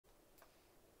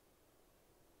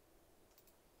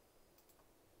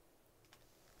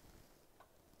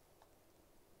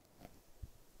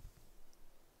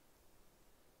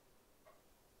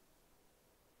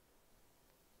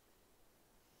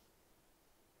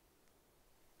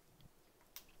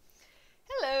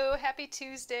happy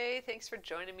Tuesday. Thanks for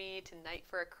joining me tonight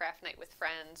for a craft night with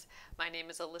friends. My name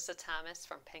is Alyssa Thomas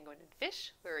from Penguin and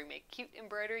Fish, where we make cute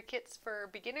embroidery kits for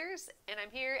beginners, and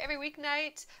I'm here every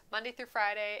weeknight, Monday through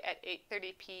Friday at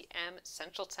 8:30 p.m.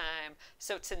 Central Time.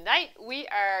 So tonight we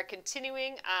are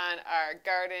continuing on our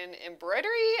garden embroidery.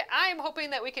 I'm hoping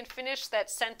that we can finish that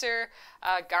center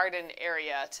garden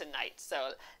area tonight.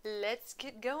 So let's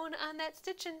get going on that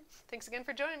stitching. Thanks again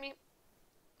for joining me.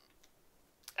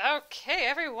 Okay,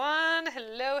 everyone.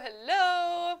 Hello,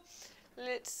 hello.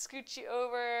 Let's scoot you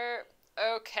over.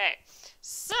 Okay,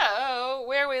 so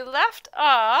where we left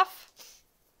off,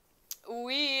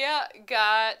 we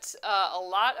got a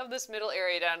lot of this middle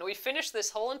area done. We finished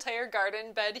this whole entire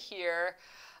garden bed here,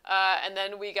 and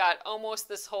then we got almost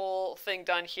this whole thing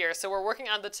done here. So we're working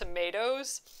on the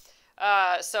tomatoes.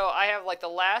 So I have like the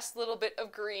last little bit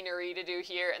of greenery to do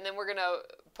here, and then we're gonna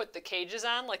put the cages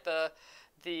on, like the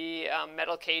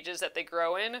metal cages that they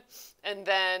grow in, and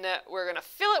then we're gonna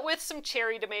fill it with some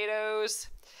cherry tomatoes,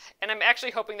 and I'm actually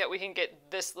hoping that we can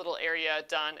get this little area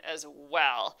done as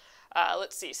well.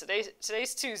 Let's see, so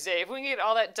today's Tuesday. If we can get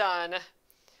all that done,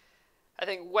 I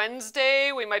think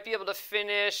Wednesday we might be able to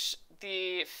finish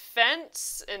the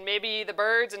fence and maybe the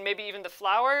birds and maybe even the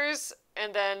flowers,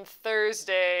 and then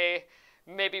Thursday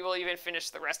maybe we'll even finish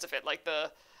the rest of it, like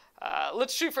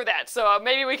let's shoot for that. So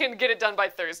maybe we can get it done by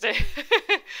Thursday.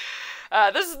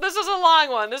 This is a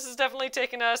long one. This is definitely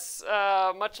taking us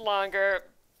much longer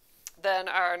than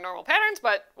our normal patterns,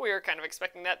 but we were kind of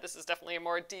expecting that. This is definitely a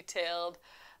more detailed,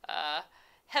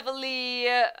 heavily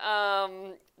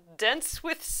dense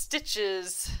with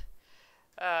stitches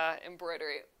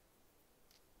embroidery.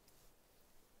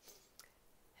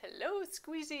 Hello,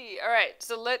 Squeezy. All right,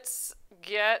 so let's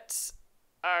get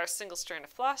our single strand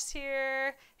of floss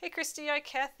here. Hey, Christy, hi,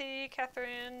 Kathy,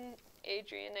 Catherine,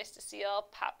 Adrian, nice to see y'all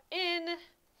pop in.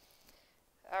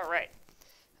 All right.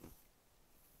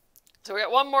 So we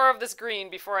got one more of this green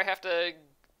before I have to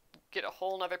get a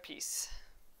whole nother piece.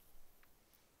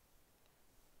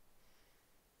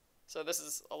 So this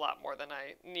is a lot more than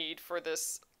I need for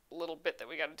this little bit that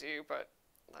we got to do, but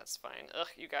that's fine. Ugh,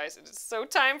 you guys, it is so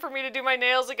time for me to do my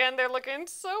nails again. They're looking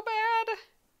so bad.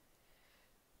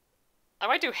 I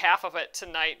might do half of it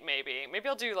tonight, maybe. Maybe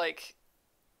I'll do, like,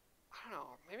 I don't know,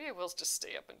 maybe I will just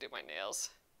stay up and do my nails.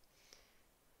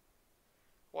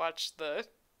 Watch the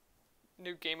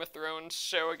new Game of Thrones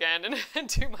show again and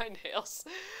do my nails.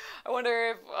 I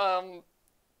wonder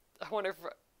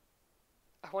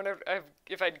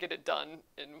if I'd get it done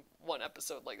in one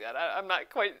episode like that. I'm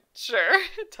not quite sure.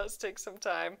 It does take some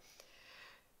time.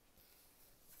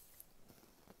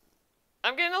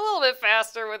 I'm getting a little bit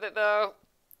faster with it, though.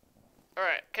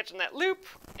 Alright, catching that loop,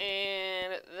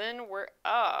 and then we're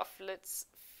off. Let's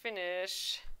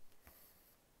finish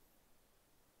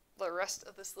the rest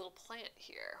of this little plant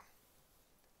here.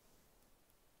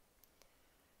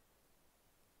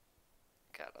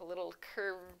 Got a little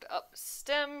curved up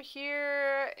stem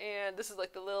here, and this is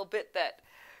like the little bit that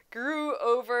grew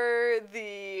over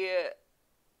the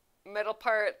metal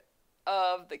part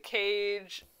of the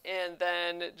cage, and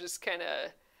then just kind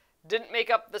of didn't make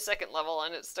up the second level,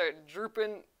 and it started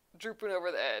drooping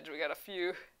over the edge. We got a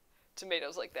few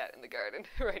tomatoes like that in the garden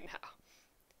right now.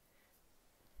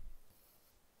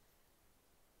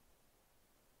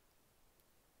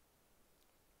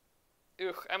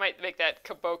 Ooh, I might make that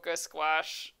kaboka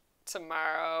squash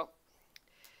tomorrow.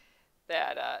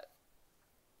 That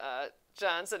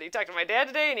John said he talked to my dad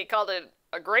today, and he called it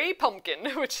a gray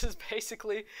pumpkin, which is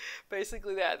basically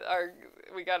that.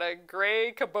 We got a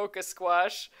gray kaboka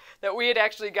squash that we had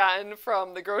actually gotten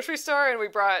from the grocery store, and we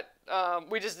brought,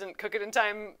 we just didn't cook it in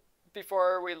time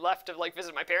before we left to like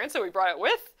visit my parents, so we brought it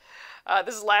with.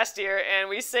 This is last year, and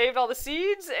we saved all the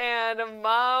seeds, and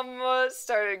Mom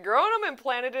started growing them and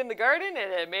planted it in the garden,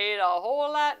 and it made a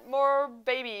whole lot more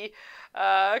baby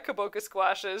kaboka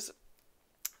squashes.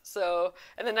 So,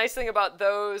 and the nice thing about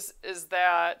those is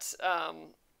that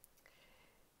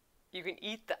you can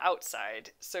eat the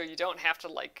outside, so you don't have to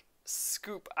like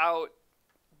scoop out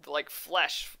like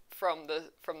flesh from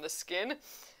the skin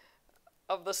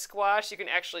of the squash. You can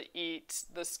actually eat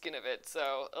the skin of it,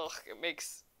 so it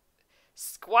makes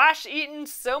squash eating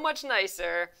so much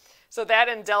nicer. So that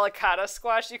and delicata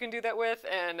squash you can do that with,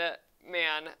 and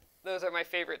man, those are my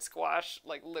favorite squash,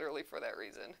 like literally for that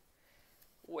reason.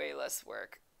 Way less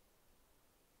work.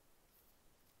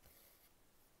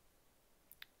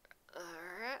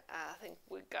 Alright, I think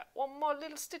we got one more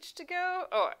little stitch to go.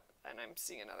 Oh, and I'm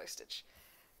seeing another stitch.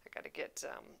 I gotta get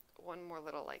one more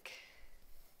little like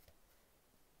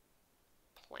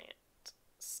plant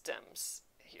stems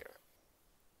here.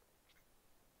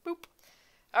 Boop.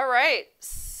 All right,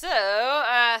 So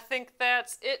I think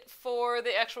that's it for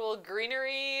the actual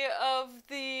greenery of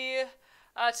the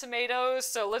tomatoes.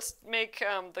 So let's make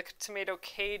the tomato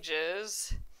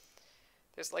cages.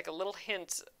 There's like a little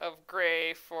hint of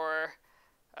gray for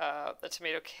the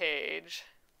tomato cage.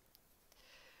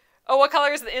 Oh, what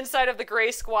color is the inside of the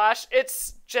gray squash?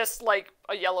 It's just like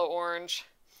a yellow-orange.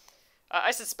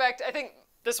 I think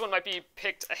this one might be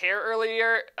picked a hair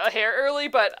early,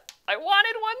 but I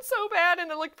wanted one so bad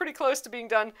and it looked pretty close to being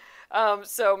done.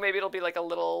 So maybe it'll be like a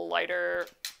little lighter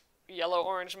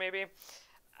yellow-orange maybe.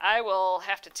 I will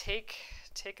have to take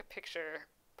a picture,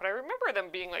 but I remember them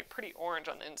being like pretty orange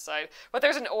on the inside. But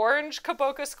there's an orange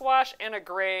kaboka squash and a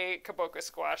gray kaboka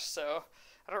squash, so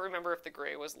I don't remember if the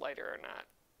gray was lighter or not.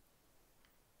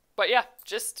 But yeah,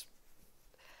 just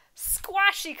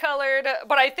squashy colored,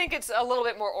 but I think it's a little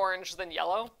bit more orange than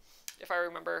yellow, if I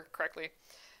remember correctly.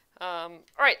 All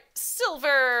right,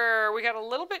 silver. We got a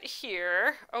little bit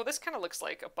here. Oh, this kind of looks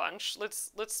like a bunch.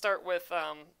 Let's start with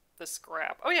the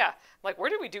scrap. Oh yeah, like where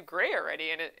did we do gray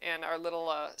already? And our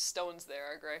little stones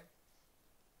there are gray.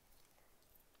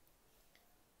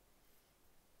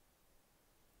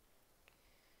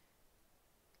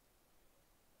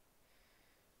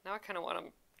 Now I kind of want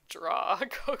to draw a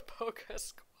kaboka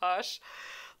squash.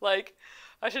 Like,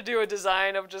 I should do a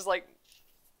design of just like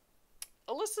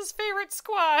Alyssa's favorite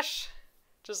squash.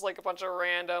 Just like a bunch of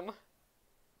random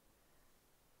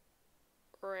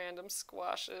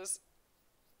squashes.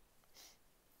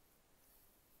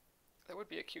 That would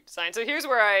be a cute design. So here's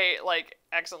where I like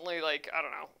accidentally like, I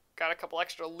don't know, got a couple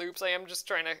extra loops. I am just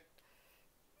trying to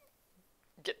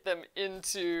get them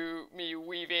into me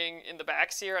weaving in the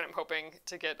backs here, and I'm hoping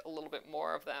to get a little bit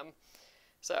more of them.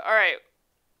 So, all right.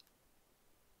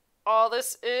 All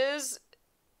this is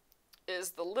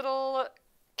the little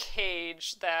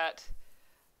cage that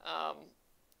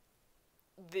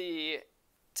the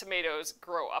tomatoes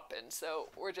grow up in. So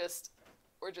we're just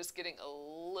getting a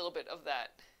little bit of that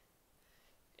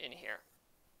in here.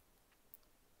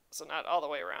 So not all the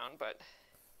way around, but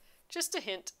just a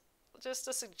hint. Just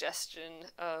a suggestion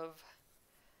of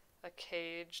a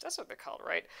cage. That's what they're called,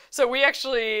 right? So we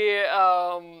actually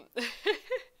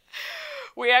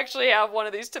have one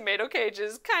of these tomato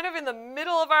cages kind of in the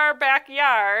middle of our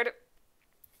backyard,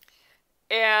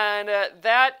 and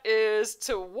that is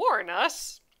to warn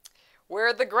us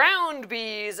where the ground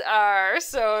bees are.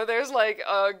 So there's like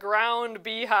a ground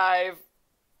beehive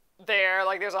there.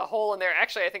 Like there's a hole in there.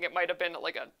 Actually, I think it might have been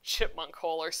like a chipmunk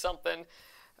hole or something,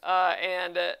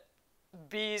 and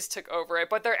bees took over it,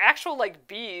 but they're actual like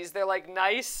bees. They're like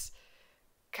nice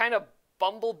kind of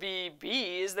bumblebee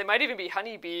bees. They might even be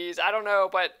honeybees. I don't know,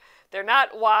 but they're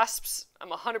not wasps. I'm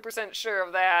 100% sure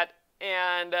of that.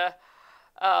 And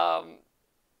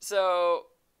so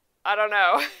I don't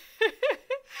know.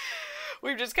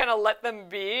 We've just kind of let them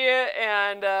be,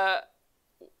 and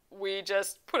we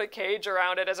just put a cage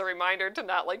around it as a reminder to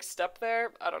not like step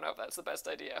there. I don't know if that's the best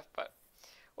idea, but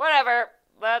whatever.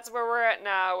 That's where we're at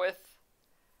now with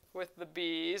the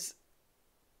bees.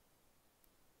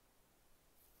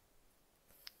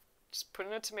 Just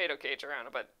putting a tomato cage around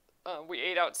it, but we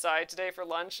ate outside today for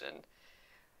lunch and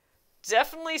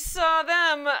definitely saw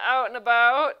them out and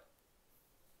about.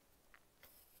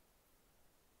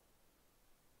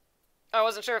 I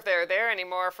wasn't sure if they were there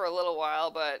anymore for a little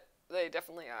while, but they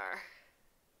definitely are.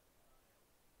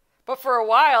 But for a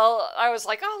while, I was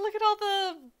like, oh, look at all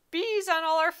the bees on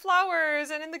all our flowers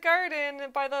and in the garden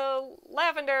and by the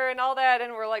lavender and all that,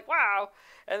 and we're like, wow.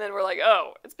 And then we're like,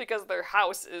 oh, it's because their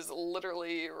house is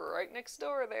literally right next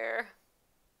door there.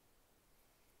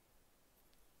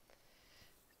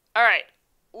 All right,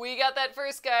 we got that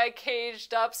first guy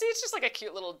caged up. See, it's just like a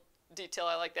cute little detail.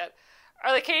 I like that.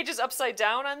 Are the cages upside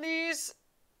down on these?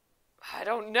 I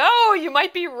don't know. You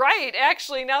might be right,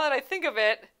 actually, now that I think of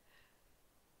it.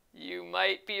 You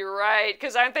might be right,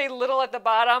 because aren't they little at the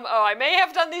bottom? Oh, I may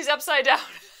have done these upside down.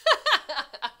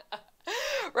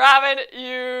 Robin,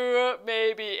 you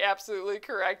may be absolutely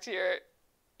correct here.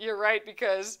 You're right,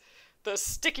 because the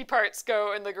sticky parts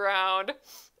go in the ground,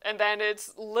 and then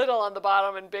it's little on the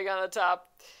bottom and big on the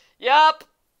top. Yup.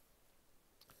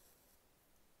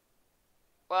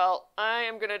 Well, I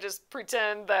am going to just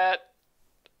pretend that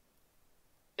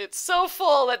it's so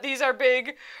full that these are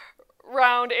big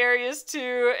round areas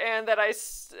too, and that I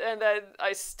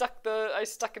stuck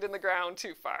it in the ground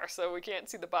too far, so we can't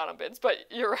see the bottom bits. But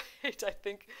you're right. I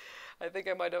think I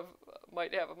might have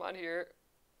them on here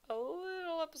a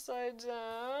little upside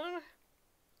down.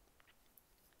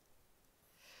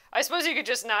 I suppose you could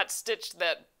just not stitch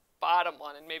that bottom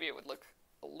one, and maybe it would look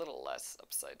a little less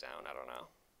upside down. I don't know.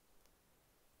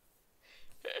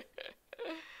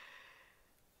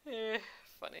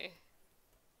 funny.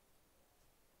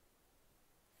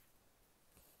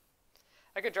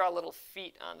 I could draw little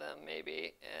feet on them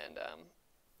maybe, and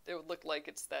it would look like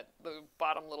it's the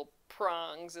bottom little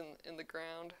prongs in the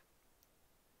ground.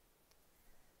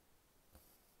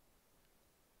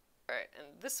 Alright,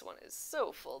 and this one is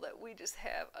so full that we just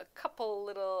have a couple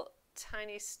little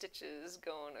tiny stitches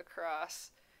going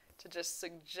across to just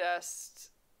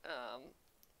suggest,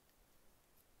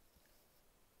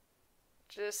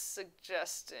 just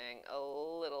suggesting a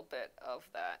little bit of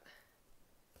that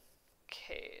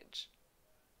cage.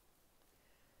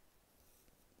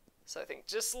 So I think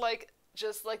just like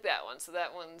that one. So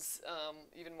that one's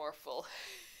even more full.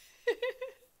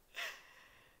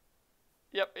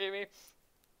 Yep, Amy.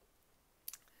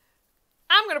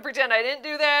 I'm gonna pretend I didn't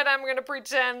do that. I'm gonna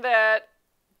pretend that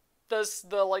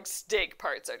the like steak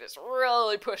parts are just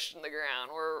really pushed in the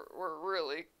ground. We're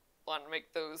really want to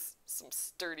make those some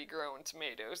sturdy growing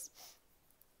tomatoes.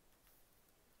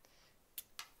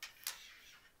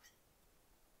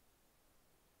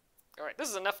 All right, this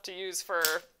is enough to use for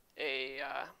a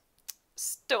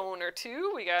stone or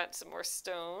two. We got some more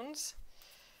stones.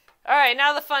 All right,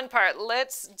 now the fun part.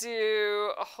 Let's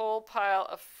do a whole pile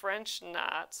of French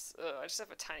knots. Oh, I just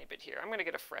have a tiny bit here. I'm going to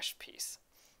get a fresh piece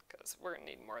because we're going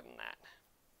to need more than that.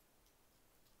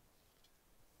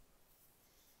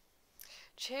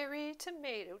 Cherry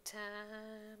tomato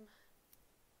time.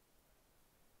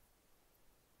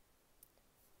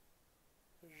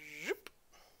 Zoop.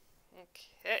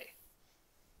 Okay.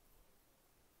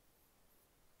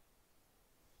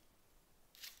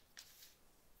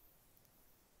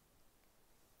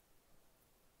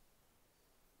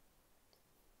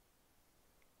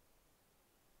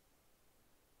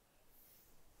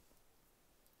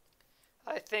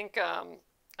 I think I'm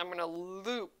going to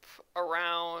loop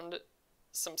around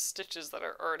some stitches that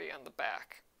are already on the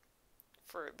back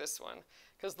for this one,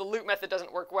 because the loop method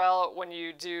doesn't work well when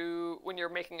you're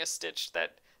making a stitch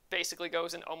that basically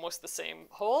goes in almost the same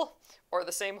hole or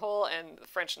the same hole, and the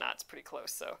French knot's pretty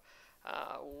close. So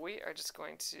we are just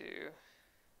going to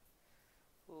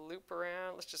loop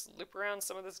around. Let's just loop around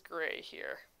some of this gray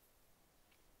here.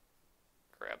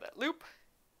 Grab that loop.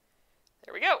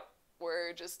 There we go.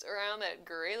 We're just around that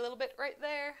gray little bit right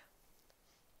there.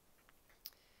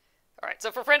 All right,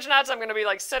 so for French knots, I'm going to be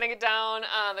like setting it down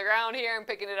on the ground here and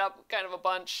picking it up kind of a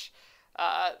bunch.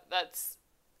 That's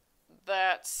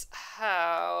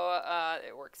how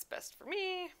it works best for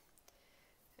me.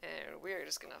 And we're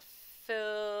just going to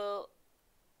fill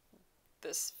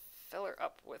this filler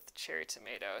up with cherry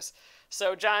tomatoes.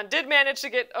 So John did manage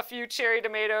to get a few cherry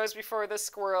tomatoes before the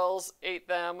squirrels ate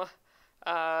them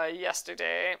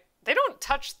yesterday. They don't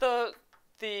touch the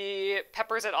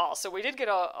peppers at all, so we did get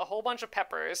a whole bunch of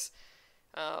peppers,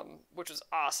 which was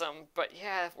awesome. But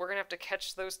yeah, we're gonna have to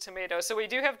catch those tomatoes. So we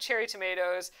do have cherry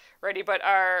tomatoes ready, but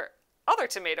our other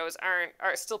tomatoes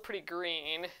are still pretty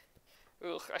green.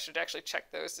 Ooh, I should actually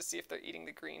check those to see if they're eating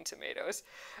the green tomatoes.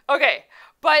 Okay,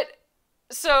 but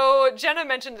so Jenna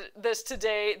mentioned this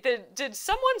today. Did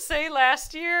someone say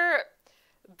last year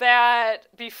that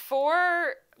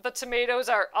before the tomatoes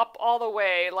are up all the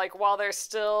way, like while they're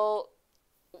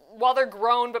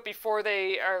grown, but before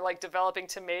they are like developing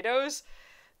tomatoes,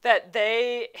 that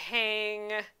they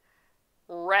hang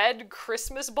red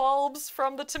Christmas bulbs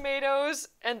from the tomatoes,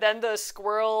 and then the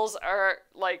squirrels are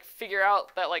like figure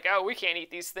out that like, oh, we can't eat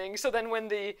these things. So then when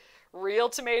the real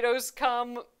tomatoes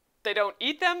come, they don't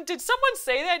eat them. Did someone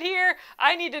say that here?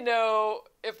 I need to know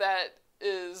if that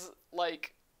is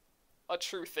like a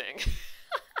true thing.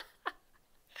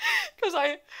 Because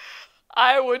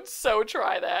I would so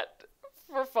try that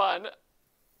for fun.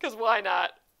 Because why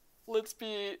not? Let's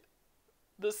be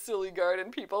the silly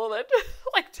garden people that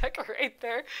like decorate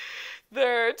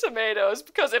their tomatoes.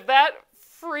 Because if that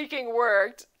freaking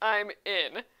worked, I'm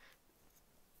in.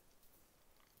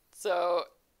 So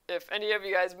if any of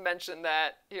you guys mentioned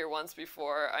that here once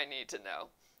before, I need to know.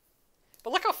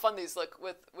 But look how fun these look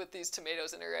with these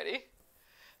tomatoes in already.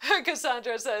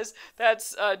 Cassandra says,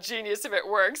 that's genius if it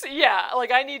works. Yeah,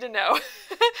 like I need to know.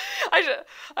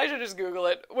 I should just Google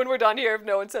it. When we're done here, if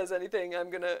no one says anything,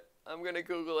 I'm gonna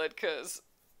Google it, because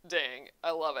dang, I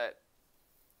love it.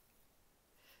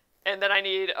 And then I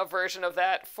need a version of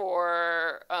that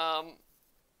for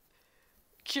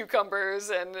cucumbers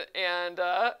and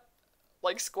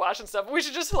like squash and stuff. We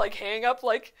should just like hang up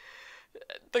like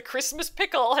the Christmas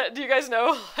pickle. Do you guys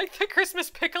know like the Christmas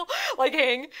pickle? Like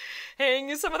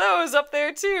hang some of those up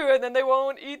there too, and then they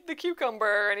won't eat the cucumber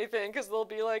or anything because they'll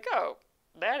be like, oh,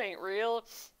 that ain't real.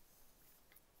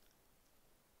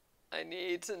 I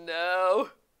need to know.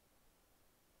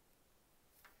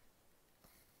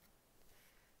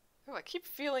 Oh, I keep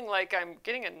feeling like I'm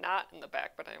getting a knot in the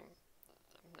back, but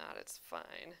I'm not. It's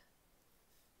fine.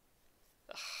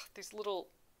 Ugh, these little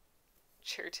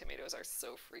cherry tomatoes are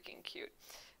so freaking cute.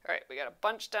 All right, we got a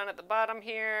bunch down at the bottom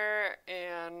here,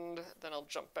 and then I'll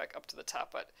jump back up to the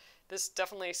top, but this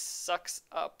definitely sucks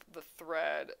up the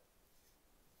thread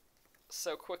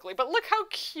so quickly. But look how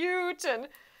cute, and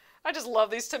I just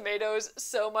love these tomatoes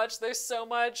so much. There's so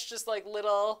much just like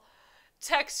little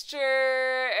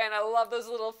texture, and I love those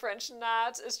little French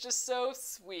knots. It's just so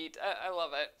sweet. I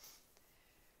love it.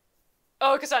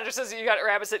 Oh, Cassandra says you got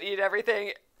rabbits that eat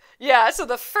everything. Yeah, so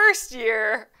the first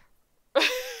year,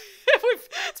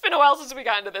 it's been a while since we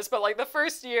got into this, but like the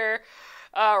first year,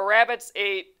 rabbits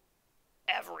ate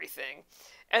everything.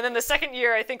 And then the second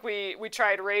year, I think we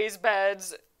tried raised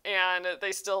beds, and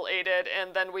they still ate it.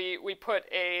 And then we put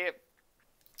a,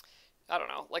 I don't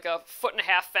know, like a 1.5 foot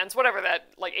fence, whatever that,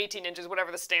 like 18 inches,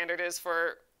 whatever the standard is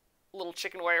for little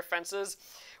chicken wire fences.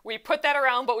 We put that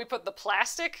around, but we put the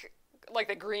plastic, like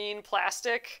the green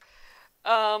plastic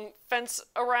fence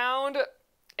around,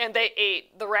 and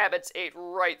the rabbits ate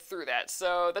right through that.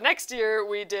 So the next year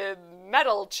we did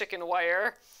metal chicken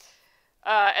wire,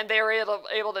 and they were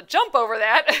able to jump over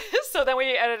that. So then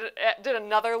we did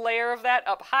another layer of that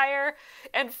up higher,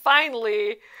 and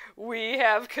finally we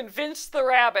have convinced the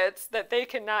rabbits that they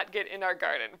cannot get in our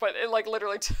garden. But it like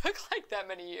literally took like that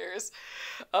many years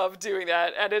of doing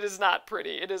that, and it is not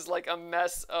pretty. It is like a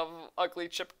mess of ugly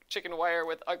chicken wire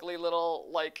with ugly little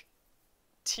like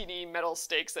teeny metal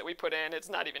stakes that we put in. It's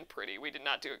not even pretty. We did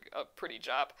not do a pretty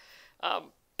job.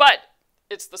 But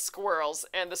it's the squirrels,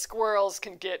 and the squirrels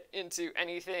can get into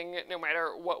anything no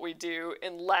matter what we do,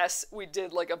 unless we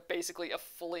did like basically a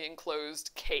fully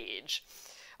enclosed cage,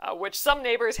 which some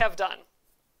neighbors have done.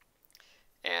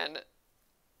 And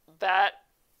that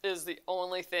is the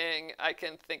only thing I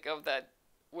can think of that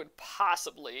would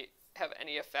possibly have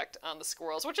any effect on the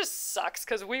squirrels, which just sucks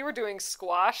because we were doing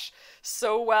squash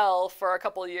so well for a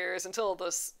couple of years until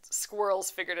the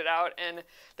squirrels figured it out, and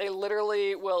they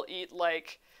literally will eat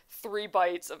like 3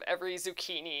 bites of every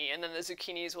zucchini, and then the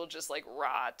zucchinis will just like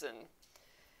rot,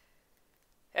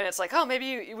 and it's like, oh,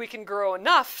 maybe we can grow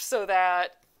enough so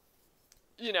that,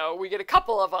 you know, we get a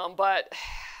couple of them. But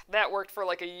that worked for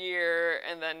like a year,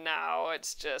 and then now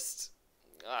it's just,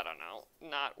 I don't know,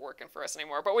 not working for us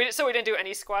anymore. But we didn't do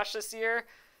any squash this year,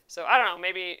 so I don't know,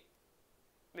 maybe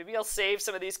I'll save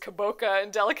some of these kaboka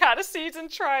and delicata seeds and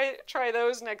try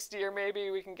those next year. Maybe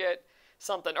we can get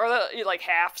something, or like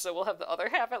half, so we'll have the other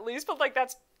half at least. But like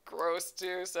that's gross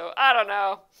too, so I don't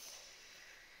know.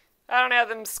 I don't have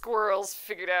them squirrels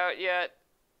figured out yet,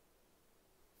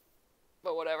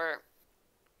 but whatever.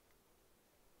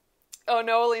 Oh,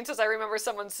 Noeline says, I remember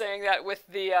someone saying that with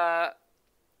the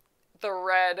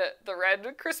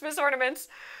red Christmas ornaments,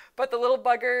 but the little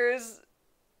buggers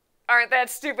aren't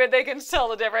that stupid. They can tell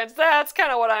the difference. That's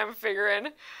kind of what I'm figuring.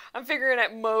 I'm figuring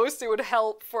at most it would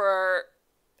help for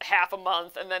half a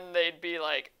month, and then they'd be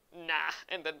like, nah,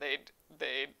 and then they'd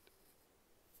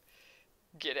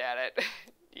get at it.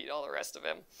 Eat all the rest of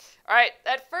him. All right,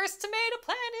 that first tomato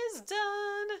plant is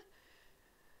done.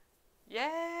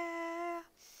 Yeah.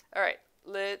 All right,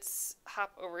 let's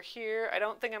hop over here. I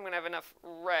don't think I'm going to have enough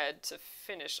red to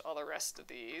finish all the rest of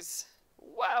these.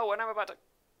 Wow, and I'm about to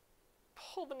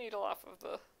pull the needle off of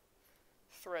the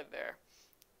thread there.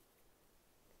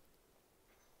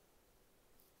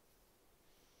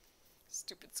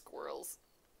 Stupid squirrels.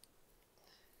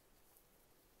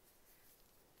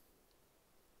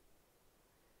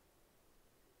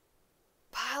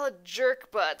 Pile of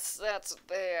jerk butts, that's what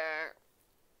they are.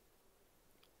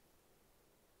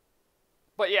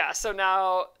 But yeah, so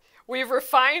now we've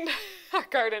refined, our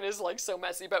garden is like so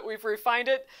messy, but we've refined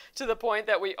it to the point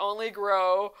that we only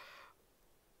grow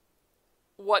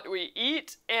what we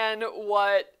eat and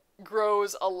what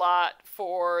grows a lot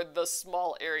for the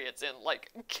small area it's in, like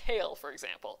kale, for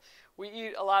example. We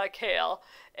eat a lot of kale,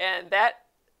 and that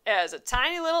has a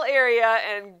tiny little area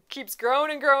and keeps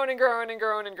growing and growing and growing and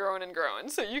growing and growing and growing.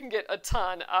 So you can get a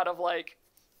ton out of like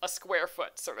a square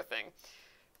foot sort of thing,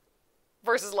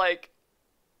 versus like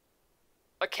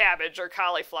a cabbage or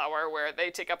cauliflower where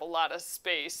they take up a lot of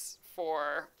space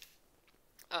for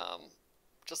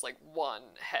just like one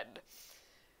head.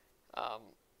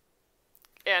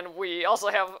 And we also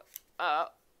have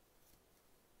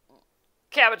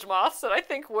cabbage moths that I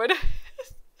think would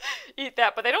eat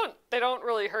that, but they don't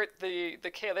really hurt the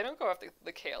kale. They don't go after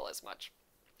the kale as much.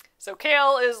 So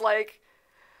kale is like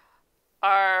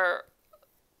our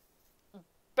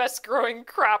best growing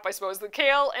crop, I suppose, the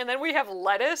kale. And then we have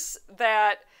lettuce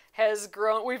that has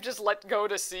grown. We've just let go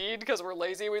to seed because we're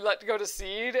lazy. We let go to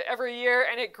seed every year,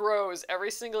 and it grows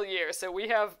every single year. So we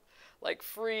have like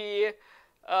free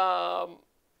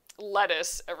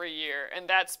lettuce every year, and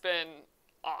that's been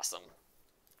awesome.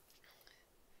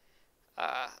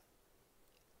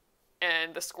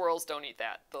 And the squirrels don't eat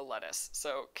the lettuce.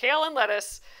 So kale and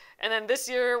lettuce. And then this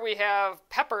year we have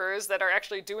peppers that are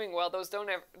actually doing well. Those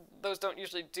don't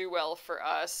usually do well for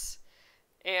us.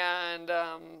 And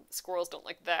squirrels don't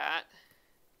like that.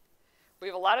 We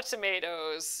have a lot of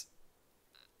tomatoes,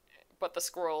 but the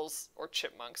squirrels or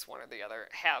chipmunks, one or the other,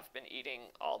 have been eating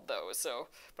all those. So,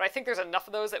 but I think there's enough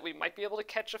of those that we might be able to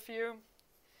catch a few.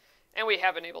 And we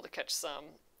have been able to catch some.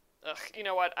 Ugh, you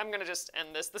know what? I'm going to just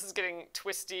end this. This is getting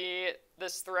twisty,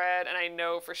 this thread, and I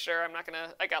know for sure I'm not going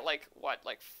to... I got like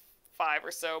 5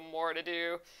 or so more to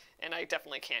do, and I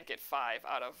definitely can't get 5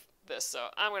 out of this. So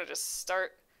I'm going to just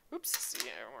start... Oops, see,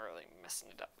 I'm really messing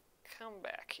it up. Come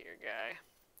back here, guy.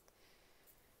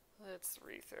 Let's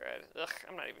rethread. Ugh,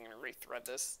 I'm not even going to rethread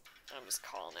this. I'm just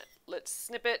calling it. Let's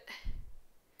snip it.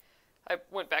 I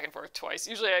went back and forth twice.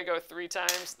 Usually I go 3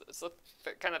 times. It's the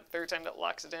kind of third time that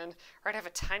locks it in. All right, I have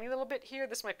a tiny little bit here.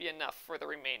 This might be enough for the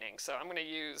remaining. So I'm going to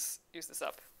use this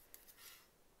up.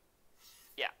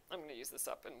 Yeah, I'm going to use this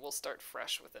up, and we'll start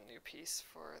fresh with a new piece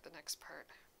for the next part.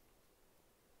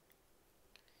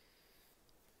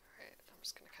 All right, I'm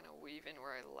just going to kind of weave in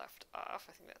where I left off.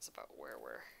 I think that's about where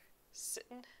we're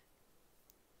sitting.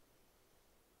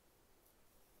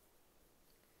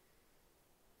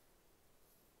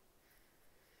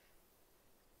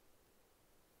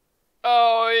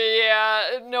 Oh,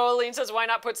 yeah. Noeline says, why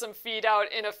not put some feed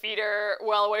out in a feeder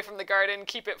well away from the garden?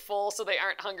 Keep it full so they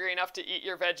aren't hungry enough to eat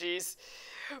your veggies.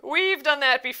 We've done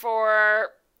that before.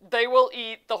 They will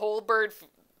eat the whole bird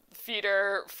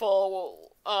feeder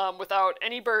full without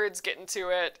any birds getting to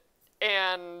it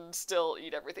and still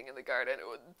eat everything in the garden.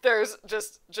 There's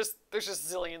just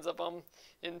zillions of them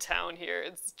in town here.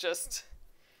 It's just...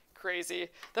 crazy.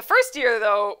 The first year,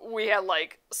 though, we had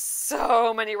like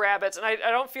so many rabbits, and I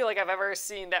don't feel like I've ever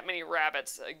seen that many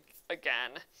rabbits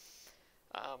again.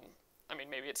 I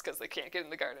mean, maybe it's because they can't get in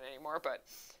the garden anymore, but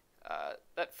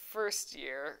that first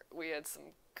year we had some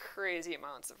crazy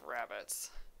amounts of rabbits.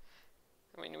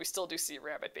 I mean, we still do see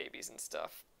rabbit babies and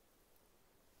stuff,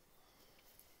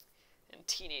 and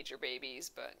teenager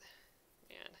babies, but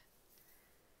man.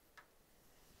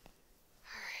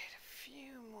 All right, a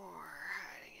few more.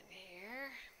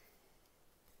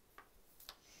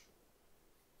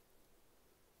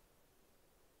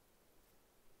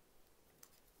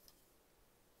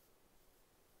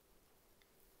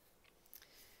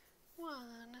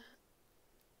 One,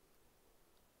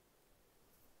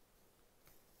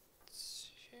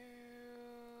 2,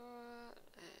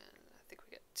 and I think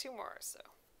we got 2 more, so.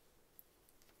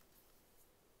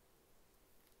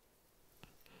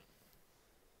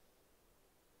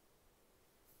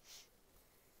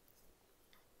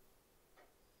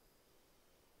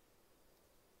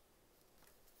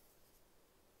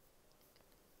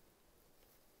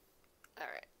 All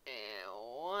right,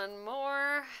 and 1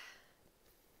 more.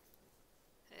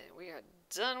 And we are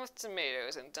done with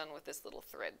tomatoes and done with this little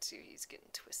thread too. He's getting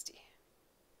twisty.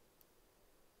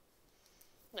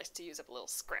 Nice to use up a little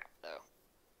scrap though.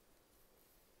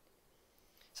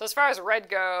 So as far as red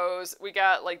goes, we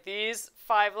got like these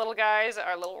 5 little guys,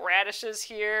 our little radishes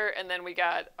here, and then we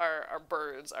got our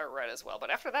birds are red as well.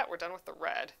 But after that, we're done with the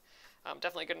red. I'm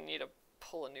definitely going to need to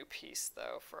pull a new piece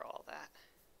though for all that.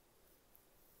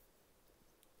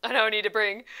 I know I need to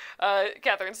bring,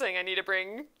 Catherine's saying I need to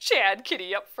bring Chad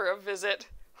Kitty up for a visit.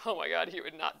 Oh my god, he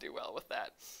would not do well with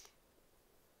that.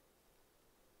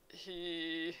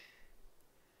 He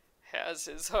has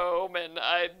his home, and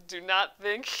I do not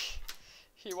think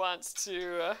he wants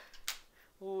to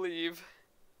leave.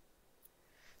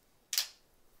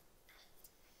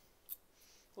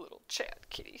 Little Chad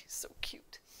Kitty, so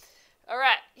cute. All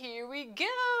right, here we go.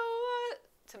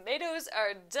 Tomatoes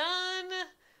are done.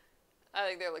 I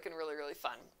think they're looking really, really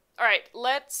fun. All right,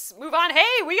 let's move on. Hey,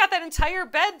 we got that entire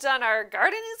bed done. Our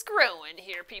garden is growing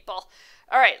here, people.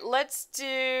 All right, let's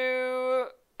do...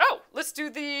 Oh, let's do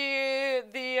the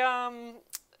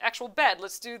actual bed.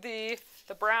 Let's do the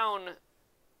brown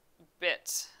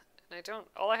bit. And I don't...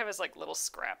 All I have is like little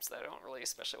scraps that I don't really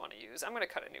especially want to use. I'm going to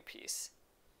cut a new piece.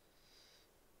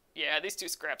 Yeah, these 2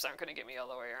 scraps aren't going to get me all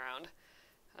the way around.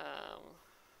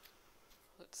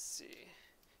 Let's see...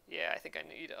 Yeah, I think I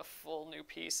need a full new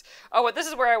piece. Oh, but this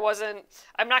is where I wasn't...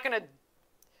 I'm not going to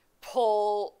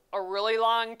pull a really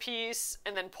long piece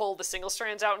and then pull the single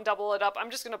strands out and double it up.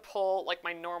 I'm just going to pull like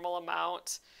my normal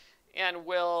amount, and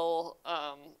we'll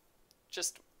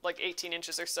just like 18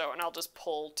 inches or so, and I'll just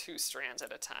pull 2 strands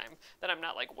at a time. Then I'm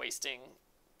not like wasting,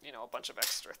 you know, a bunch of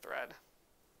extra thread.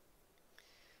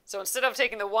 So instead of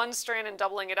taking the 1 strand and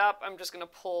doubling it up, I'm just going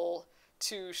to pull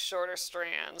 2 shorter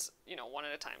strands, you know, 1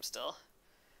 at a time still.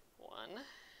 1,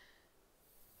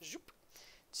 zoop,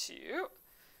 2,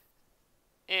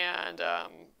 and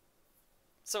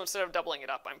so instead of doubling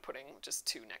it up, I'm putting just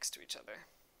 2 next to each other.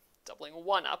 Doubling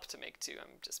 1 up to make 2,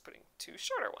 I'm just putting 2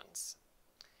 shorter ones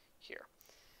here.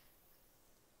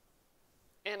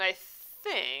 And I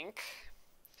think,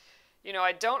 you know,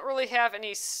 I don't really have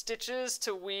any stitches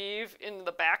to weave in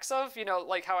the backs of, you know,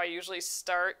 like how I usually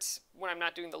start when I'm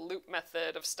not doing the loop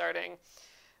method of starting.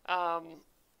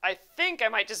 I think I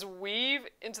might just weave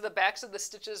into the backs of the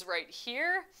stitches right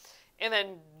here and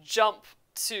then jump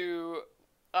to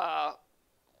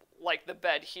like the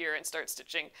bed here and start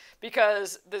stitching,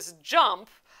 because this jump,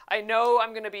 I know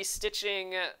I'm going to be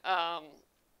stitching a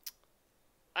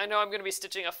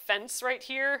fence right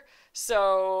here,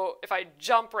 so if I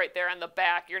jump right there on the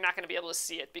back, you're not going to be able to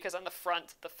see it, because on the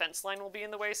front, the fence line will be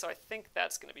in the way, so I think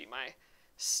that's going to be my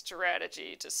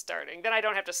strategy to starting. Then I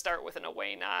don't have to start with an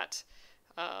away knot,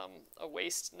 a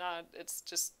waist knot. It's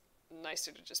just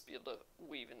nicer to just be able to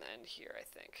weave in the end here, I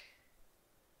think.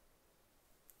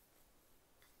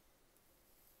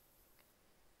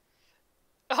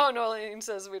 Oh, Nolene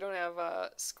says we don't have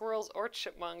squirrels or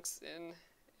chipmunks in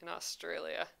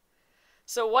Australia.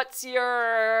 So what's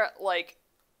your, like,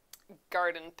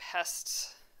 garden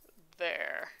pest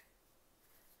there?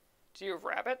 Do you have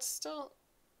rabbits still?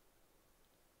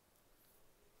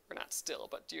 Or not still,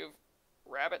 but do you have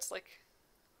rabbits like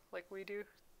we do?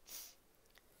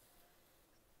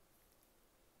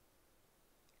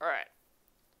 All right.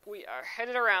 We are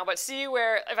headed around, but see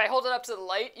where, if I hold it up to the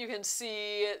light, you can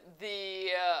see the,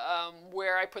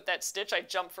 where I put that stitch. I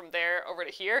jump from there over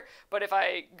to here, but if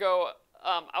I go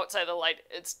outside the light,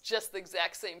 it's just the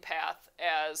exact same path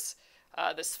as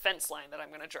this fence line that I'm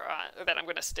going to draw, or that I'm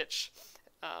going to stitch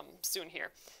soon here,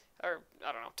 or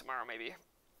I don't know, tomorrow maybe.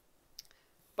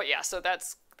 But yeah, so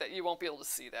that you won't be able to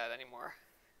see that anymore.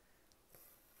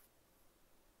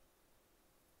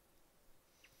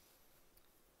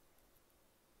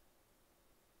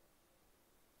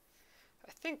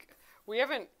 I think we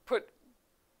haven't put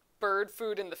bird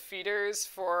food in the feeders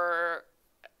for,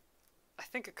 I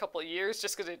think, a couple of years,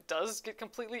 just because it does get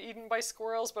completely eaten by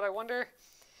squirrels. But I wonder,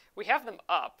 we have them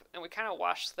up and we kind of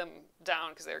wash them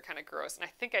down because they're kind of gross, and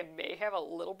I think I may have a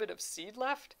little bit of seed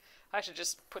left. I should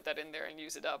just put that in there and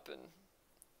use it up, and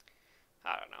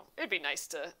I don't know, it'd be nice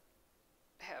to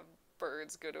have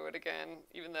birds go to it again,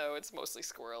 even though it's mostly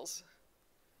squirrels.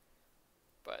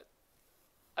 But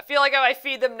I feel like if I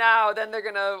feed them now, then they're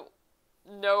gonna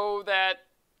know that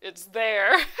it's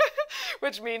there,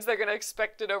 which means they're gonna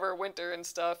expect it over winter and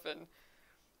stuff, and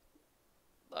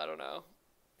I don't know.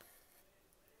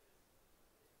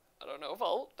 I don't know if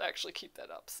I'll actually keep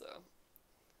that up, so.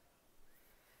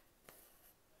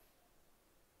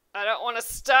 I don't want to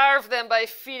starve them by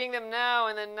feeding them now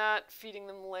and then not feeding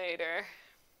them later.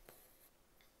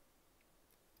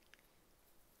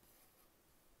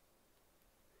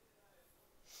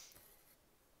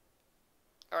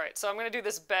 Alright, so I'm going to do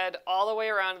this bed all the way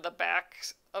around the back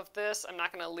of this. I'm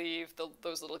not going to leave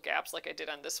those little gaps like I did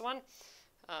on this one.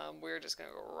 We're just going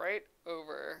to go right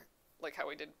over like how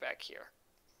we did back here.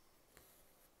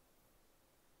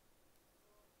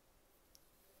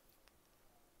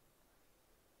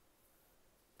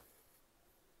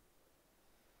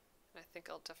 I think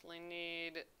I'll definitely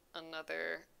need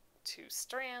another 2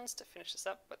 strands to finish this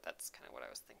up, but that's kind of what I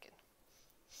was thinking.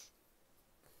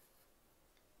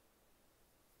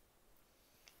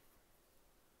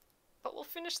 But we'll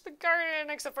finish the garden,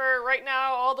 except for right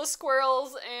now all the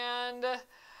squirrels and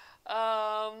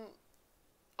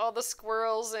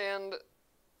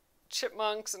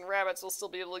chipmunks and rabbits will still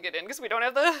be able to get in because we don't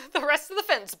have the rest of the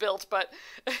fence built, but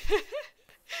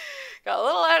got a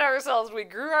little ahead of ourselves. We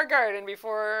grew our garden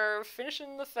before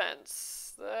finishing the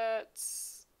fence.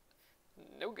 That's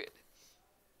no good.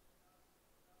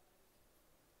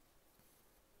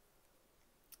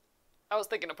 I was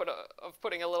thinking of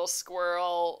putting a little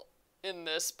squirrel in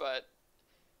this, but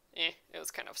it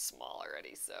was kind of small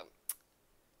already, so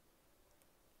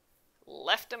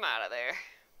left him out of there.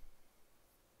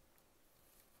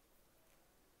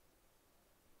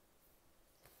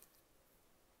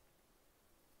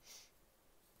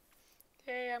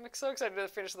 Hey, I'm so excited to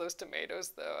finish those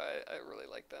tomatoes, though. I really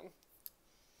like them.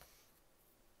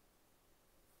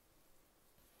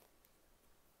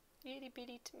 Itty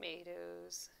bitty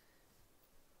tomatoes.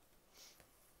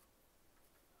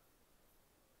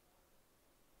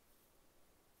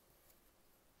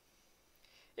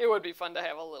 It would be fun to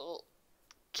have a little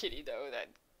kitty, though, that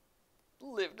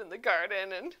lived in the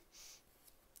garden. And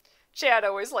Chad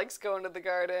always likes going to the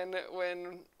garden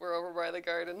when we're over by the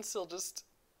garden. So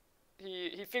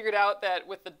he figured out that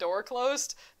with the door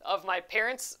closed of my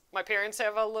parents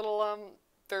have a little,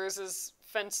 theirs is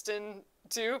fenced in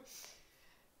too.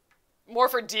 More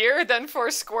for deer than for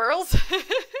squirrels.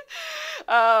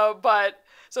 But,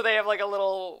 so they have like a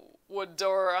little wood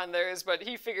door on theirs, but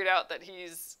he figured out that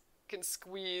can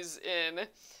squeeze in.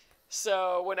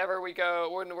 So wherever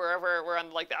we're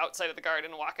on like the outside of the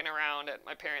garden walking around at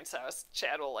my parents' house,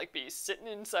 Chad will like be sitting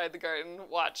inside the garden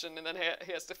watching, and then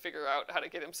he has to figure out how to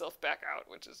get himself back out,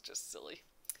 which is just silly.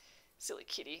 Silly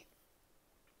kitty.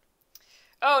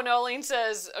 Oh, Nolene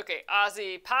says, okay,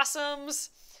 Ozzy,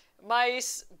 possums,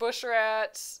 mice, bush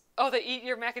rats. Oh, they eat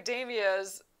your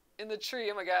macadamias in the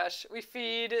tree. Oh my gosh. We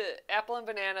feed apple and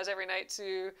bananas every night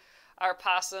to our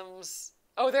possums.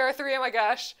 Oh, there are 3. Oh my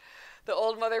gosh. The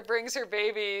old mother brings her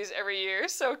babies every year.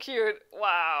 So cute.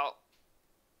 Wow.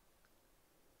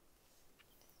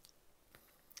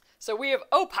 So we have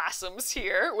opossums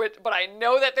here, but I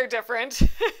know that they're different.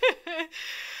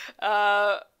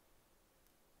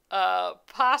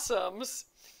 Possums.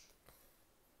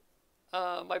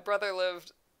 My brother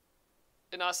lived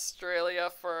in Australia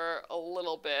for a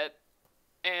little bit,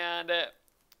 and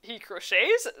he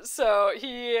crochets, so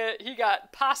he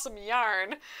got possum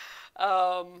yarn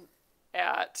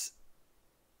at,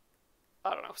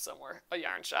 I don't know, somewhere, a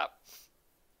yarn shop.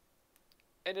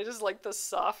 And it is like the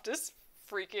softest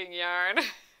freaking yarn.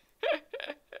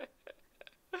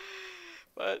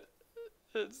 But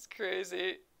it's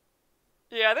crazy.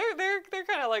 Yeah, they're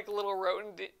kind of like little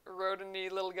rodent-y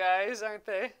little guys, aren't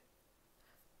they?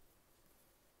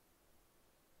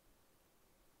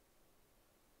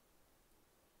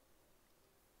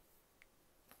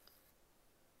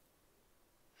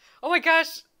 Oh my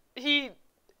gosh, he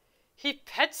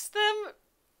pets them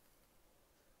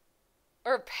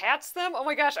or pats them. Oh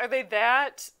my gosh, are they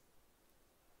that,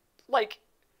 like,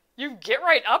 you get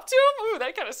right up to them? Ooh,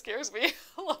 that kind of scares me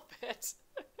a little bit.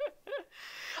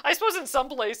 I suppose in some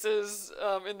places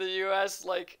in the US,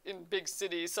 like in big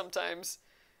cities, sometimes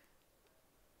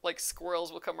like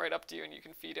squirrels will come right up to you and you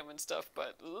can feed them and stuff,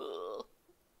 but ugh,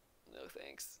 no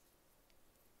thanks.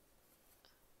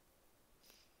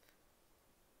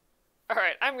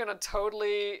 Alright, I'm gonna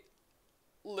totally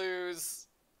lose.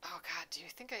 Oh god, do you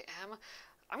think I am?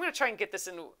 I'm gonna try and get this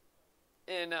in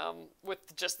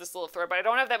with just this little thread, but I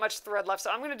don't have that much thread left, so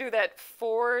I'm gonna do that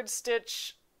forward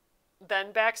stitch,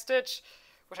 then back stitch,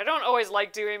 which I don't always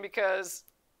like doing because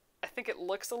I think it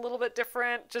looks a little bit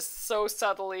different, just so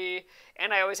subtly,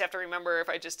 and I always have to remember if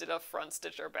I just did a front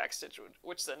stitch or a back stitch,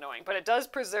 which is annoying. But it does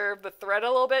preserve the thread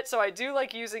a little bit, so I do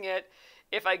like using it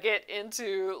if I get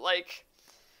into like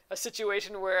a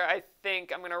situation where I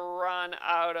think I'm going to run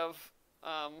out of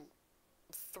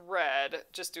thread,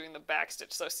 just doing the back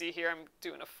stitch. So see here, I'm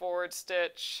doing a forward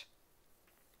stitch,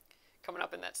 coming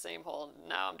up in that same hole.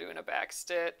 Now I'm doing a back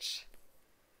stitch.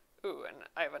 Ooh, and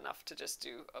I have enough to just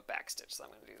do a back stitch, so I'm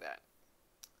going to do that.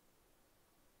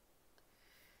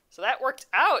 So that worked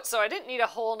out, so I didn't need a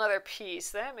whole nother piece.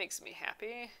 That makes me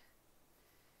happy.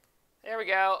 There we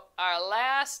go, our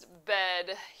last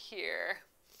bed here.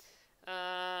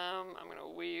 I'm going to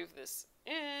weave this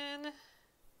in.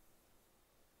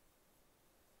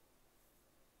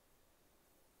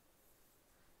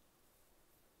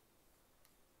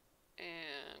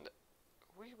 And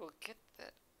we will get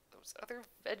those other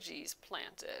veggies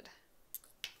planted.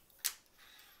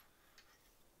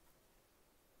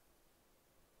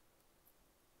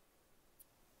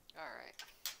 All right.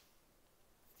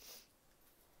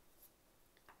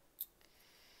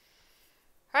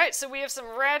 Alright, so we have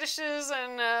some radishes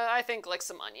and I think like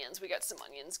some onions. We got some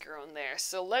onions growing there.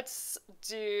 So let's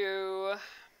do,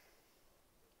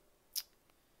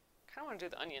 kind of want to do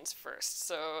the onions first.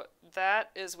 So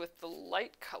that is with the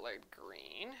light colored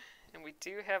green, and we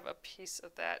do have a piece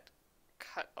of that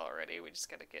cut already. We just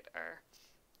got to get our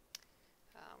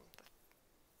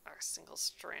single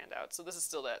strand out. So this is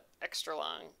still that extra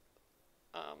long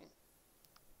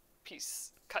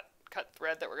piece, cut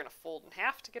thread that we're going to fold in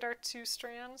half to get our 2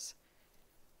 strands.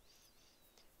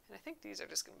 And I think these are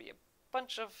just going to be a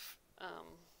bunch of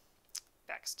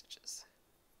back stitches.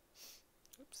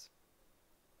 Oops.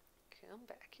 Come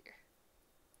back here.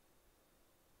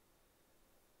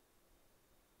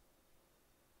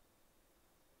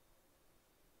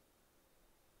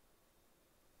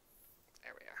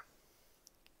 There we are.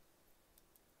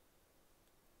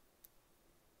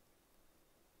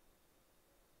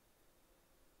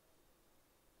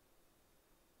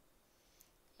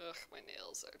 Ugh, my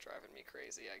nails are driving me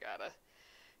crazy. I gotta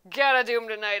Gotta do them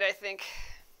tonight, I think.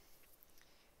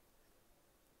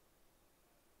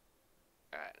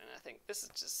 Alright, and I think this is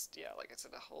just, yeah, like I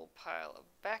said, a whole pile of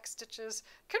back stitches.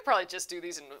 Could probably just do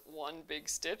these in one big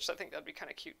stitch. I think that'd be kind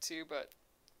of cute too, but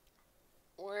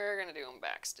we're gonna do them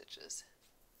back stitches.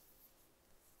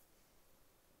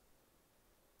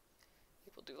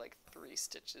 We'll do like 3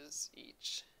 stitches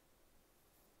each.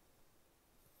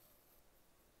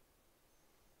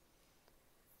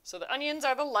 So the onions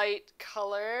are the light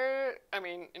color. I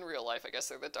mean, in real life, I guess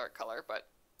they're the dark color, but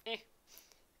eh.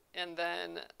 And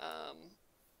then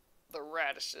the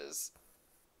radishes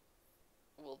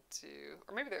we'll do,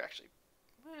 or maybe they're actually,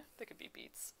 they could be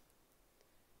beets.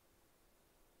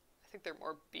 I think they're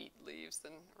more beet leaves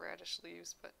than radish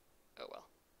leaves, but oh well.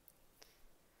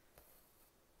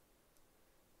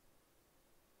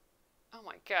 Oh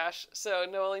my gosh. So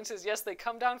Noeline says, yes, they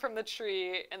come down from the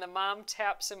tree and the mom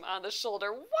taps him on the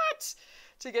shoulder. What?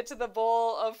 To get to the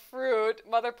bowl of fruit.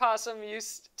 Mother Possum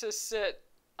used to sit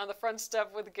on the front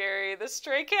step with Gary, the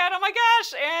stray cat. Oh my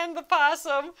gosh. And the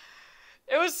possum.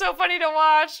 It was so funny to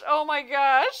watch. Oh my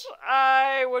gosh.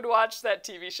 I would watch that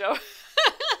TV show.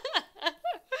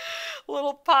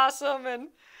 Little possum and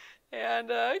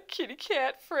kitty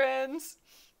cat friends.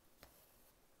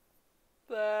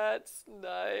 That's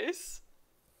nice.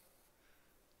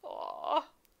 Aww.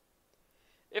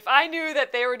 If I knew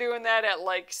that they were doing that at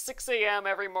like 6 a.m.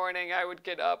 every morning, I would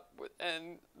get up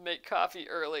and make coffee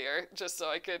earlier just so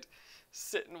I could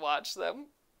sit and watch them.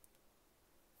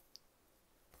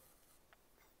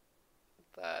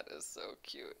 That is so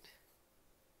cute.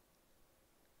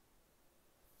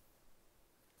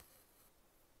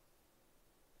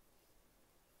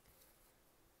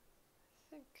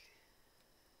 I think,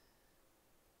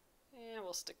 yeah,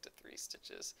 we'll stick to 3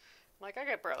 stitches. Like, I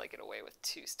could probably get away with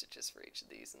 2 stitches for each of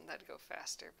these and that'd go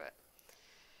faster, but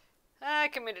I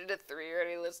committed to 3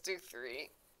 already. Let's do 3.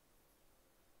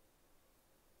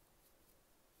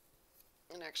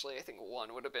 And actually, I think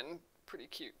 1 would have been pretty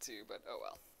cute too, but oh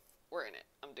well. We're in it.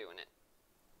 I'm doing it.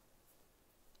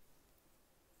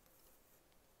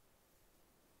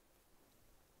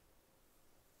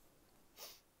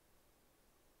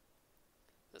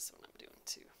 This one I'm doing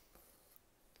too.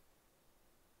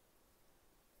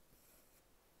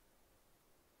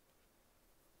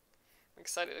 I'm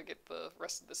excited to get the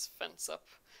rest of this fence up.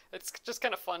 It's just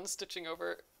kind of fun stitching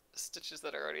over stitches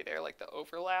that are already there, like the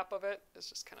overlap of it is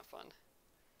just kind of fun.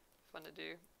 Fun to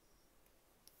do.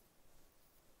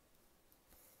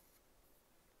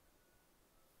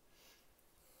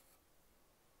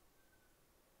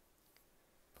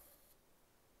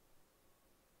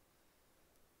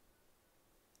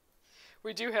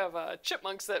 We do have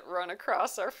chipmunks that run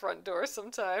across our front door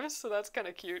sometimes, so that's kind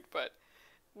of cute, but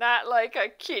not like a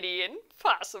kitty and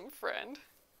possum friend.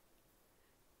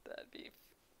 That'd be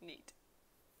neat.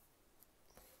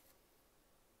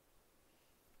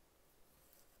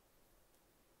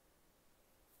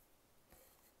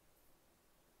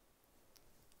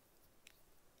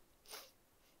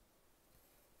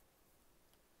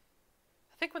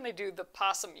 I think when they do the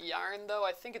possum yarn, though,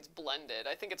 I think it's blended.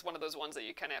 I think it's one of those ones that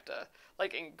you kind of have to,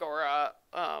 like Angora,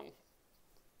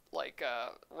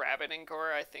 rabbit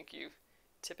Angora, I think you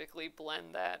typically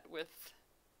blend that with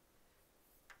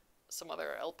some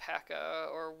other alpaca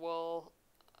or wool,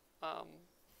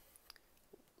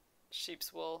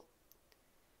 sheep's wool.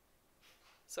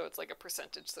 So it's like a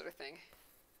percentage sort of thing.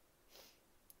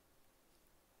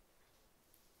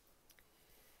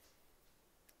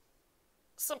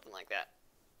 Something like that.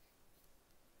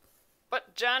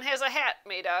 But John has a hat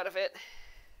made out of it.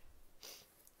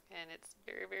 And it's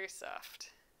very, very soft.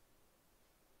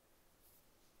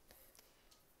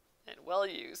 And well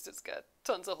used. It's got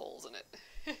tons of holes in it.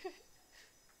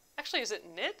 Actually, is it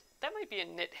knit? That might be a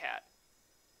knit hat.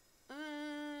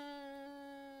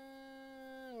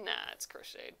 Nah, it's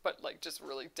crocheted, but like just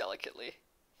really delicately.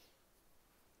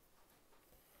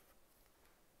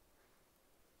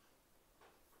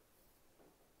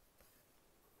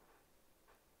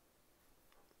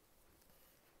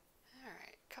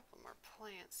 Alright, a couple more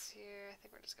plants here. I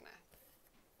think we're just gonna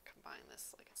combine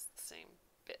this like it's the same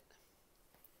bit.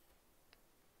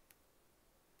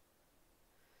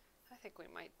 I think we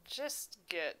might just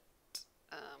get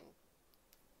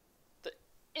the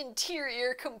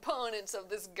interior components of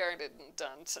this garden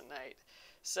done tonight.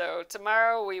 So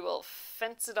tomorrow we will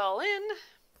fence it all in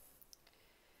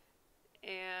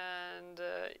and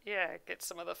yeah, get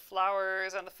some of the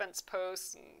flowers on the fence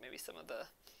posts and maybe some of the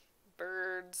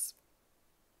birds.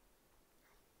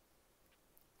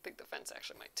 I think the fence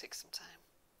actually might take some time.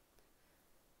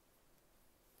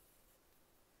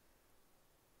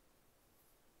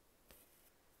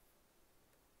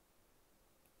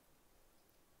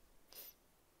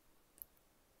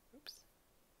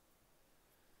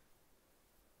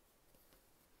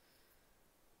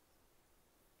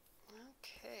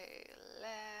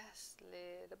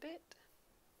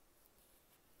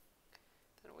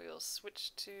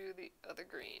 switch to the other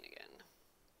green again.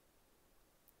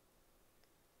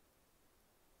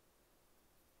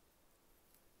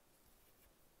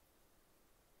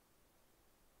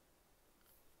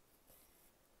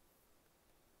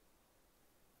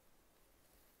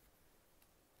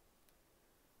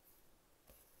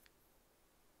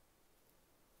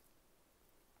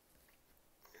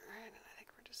 Alright, and I think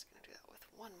we're just going to do that with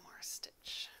one more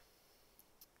stitch.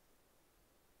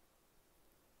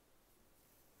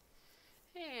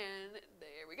 And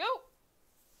there we go.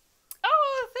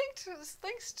 Oh,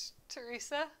 thanks,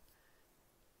 Teresa.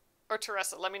 Or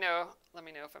Teresa. Let me know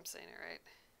if I'm saying it right.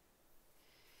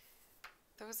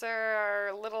 Those are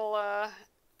our little,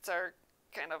 it's our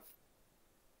kind of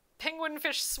penguin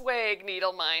fish swag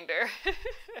needle minder.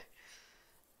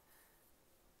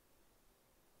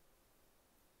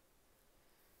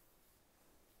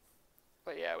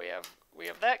 But yeah, we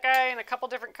have that guy in a couple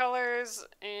different colors,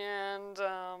 and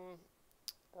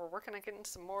we're working on getting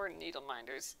some more needle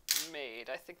minders made.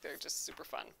 I think they're just super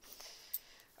fun.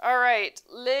 All right,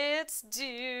 let's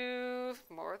do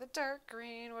more of the dark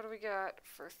green. What do we got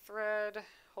for thread?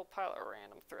 Whole pile of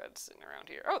random threads sitting around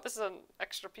here. Oh, this is an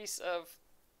extra piece of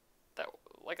that,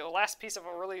 like the last piece of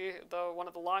one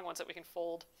of the long ones that we can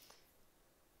fold.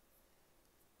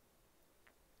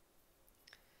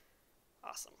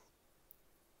 Awesome.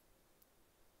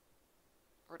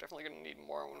 We're definitely going to need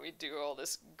more when we do all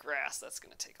this grass. That's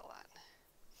going to take a lot.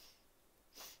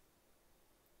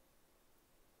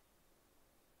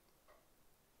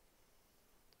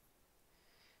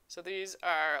 So these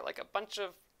are like a bunch of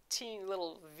teeny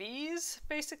little V's,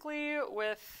 basically,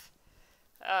 with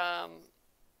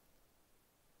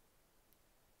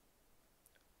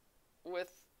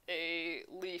a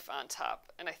leaf on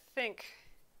top. And I think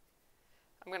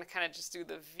I'm going to kind of just do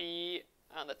the V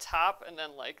on the top and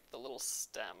then like the little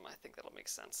stem. I think that'll make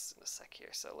sense in a sec here.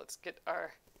 So let's get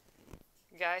our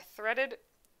guy threaded.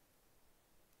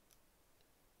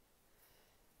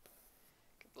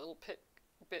 Get the little bit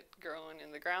growing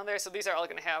in the ground there. So these are all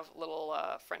going to have little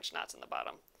French knots in the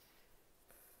bottom.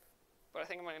 But I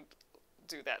think I'm going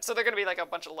to do that. So they're going to be like a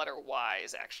bunch of letter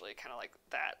Y's actually, kind of like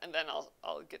that. And then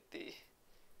I'll get the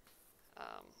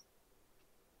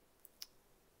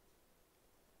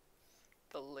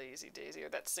lazy daisy, or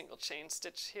that single chain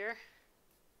stitch here.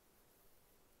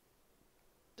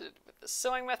 Did it with the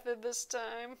sewing method this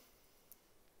time.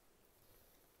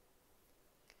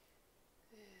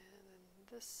 And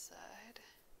then this side.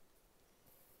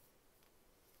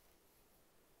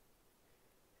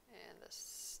 And the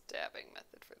stabbing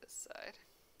method for this side.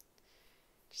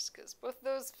 Just because both of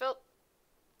those felt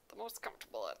the most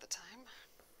comfortable at the time.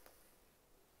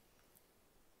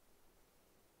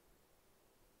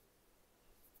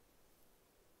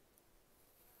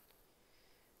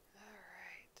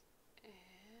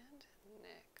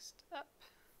 Up.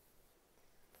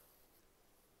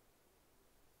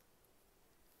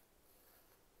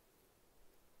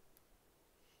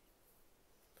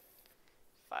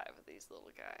 Five of these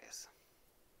little guys.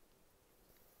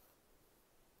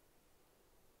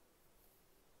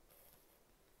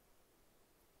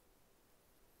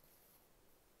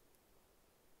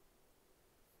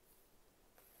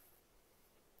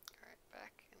 All right,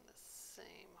 back in the same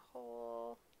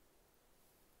hole.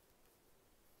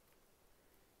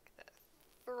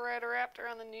 Thread wrapped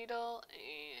around the needle,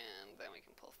 and then we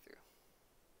can pull through.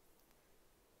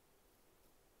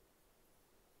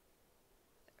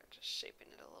 They're just shaping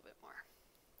it a little bit more.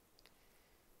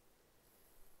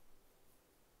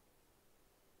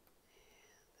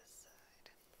 And this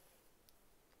side.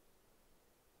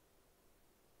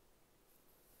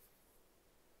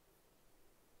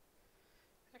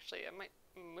 Actually, I might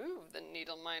move the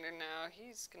needle minder now.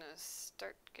 He's gonna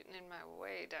start getting in my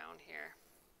way down here.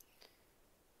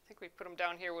 I think we put them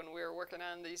down here when we were working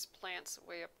on these plants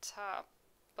way up top,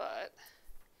 but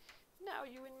now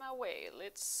you in my way.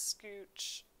 Let's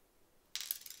scooch.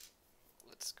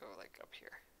 Let's go like up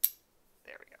here.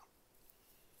 There we go.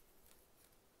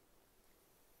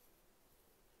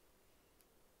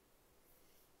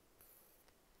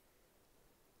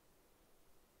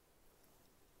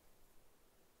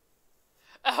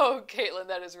 Oh, Caitlin,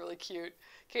 that is really cute.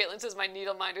 Caitlin says, my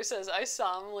needle minder says, I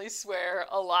solemnly swear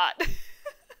a lot.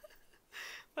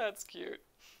 That's cute.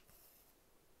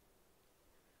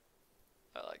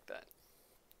 I like that.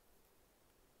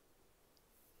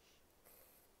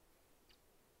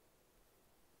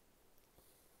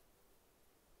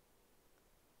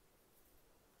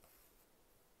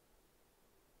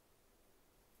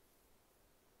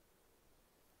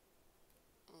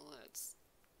 Let's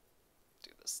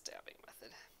do the stabbing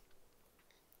method.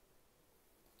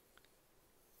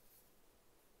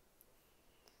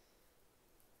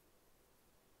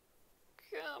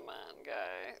 Come on,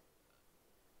 guy.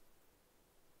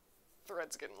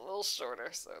 Thread's getting a little shorter,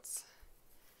 so it's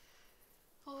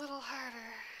a little harder.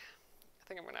 I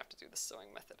think I'm going to have to do the sewing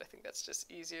method. I think that's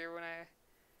just easier when I,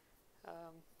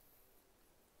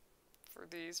 for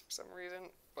these for some reason,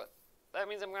 but that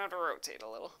means I'm going to have to rotate a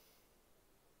little.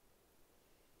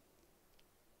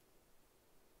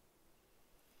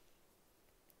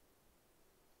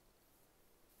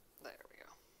 There we go.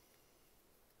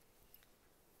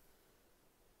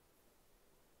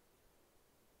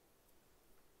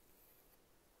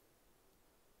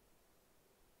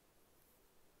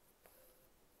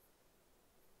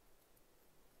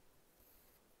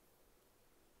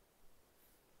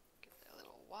 Get that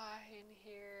little Y in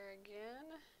here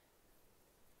again.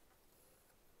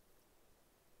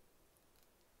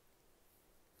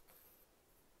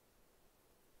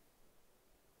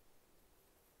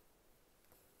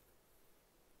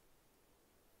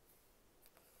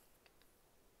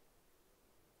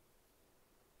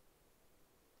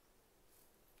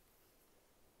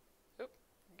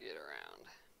 Get around.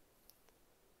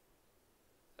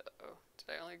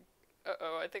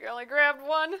 Uh-oh. I think I only grabbed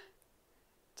one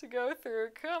to go through.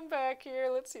 Come back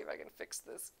here. Let's see if I can fix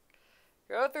this.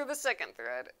 Go through the second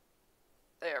thread.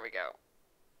 There we go.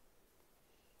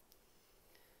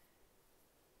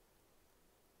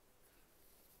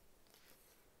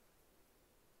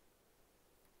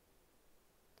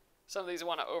 Some of these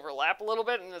want to overlap a little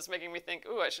bit, and it's making me think,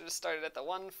 ooh, I should have started at the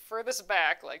one furthest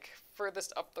back, like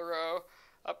furthest up the row,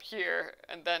 up here,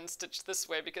 and then stitch this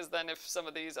way, because then if some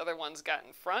of these other ones got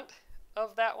in front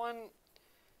of that one,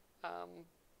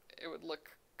 it would look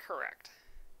correct.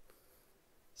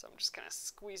 So I'm just kind of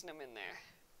squeezing them in there.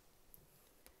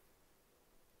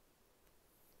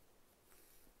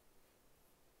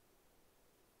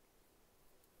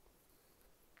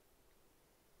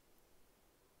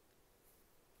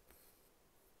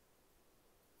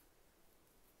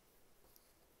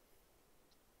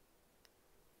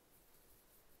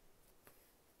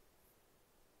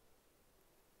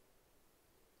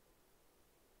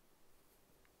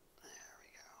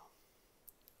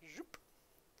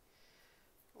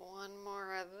 One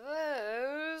more of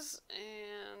those,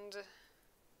 and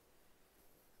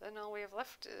then all we have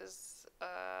left is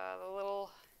the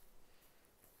little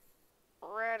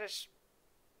radish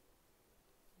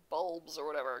bulbs or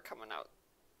whatever coming out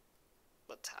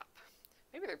the top.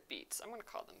 Maybe they're beets. I'm going to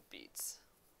call them beets.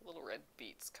 Little red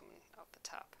beets coming out the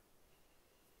top.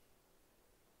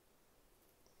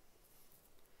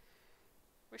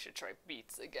 We should try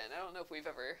beets again. I don't know if we've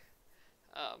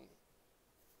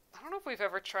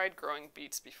ever tried growing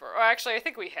beets before. Oh, actually, I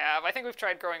think we have. I think we've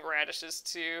tried growing radishes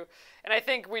too. And I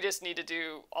think we just need to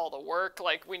do all the work.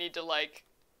 Like, we need to, like,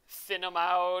 thin them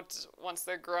out once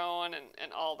they're grown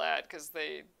and all that, because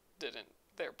they're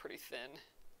pretty thin.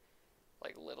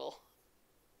 Like, little.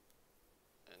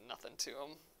 And nothing to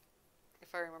them,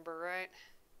 if I remember right.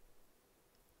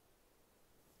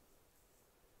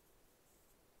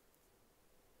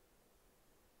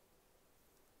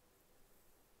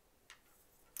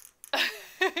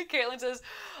 Caitlin says,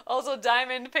 also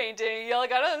diamond painting. Y'all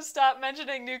gotta stop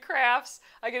mentioning new crafts.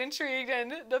 I get intrigued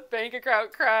and the bank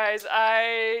account cries.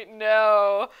 I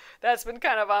know. That's been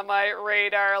kind of on my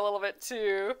radar a little bit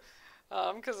too.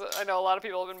 Because I know a lot of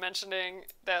people have been mentioning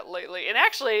that lately. And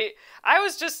actually, I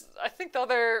think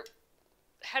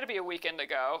had to be a weekend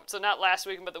ago. So not last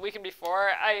weekend, but the weekend before.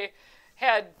 I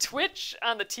had Twitch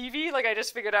on the TV. Like, I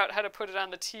just figured out how to put it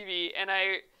on the TV. And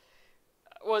I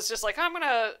was just like, I'm going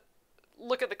to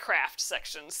look at the craft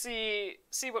section, see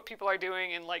what people are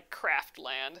doing in, like, craft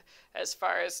land as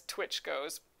far as Twitch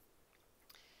goes.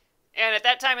 And at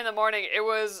that time in the morning, it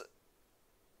was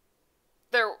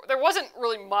there wasn't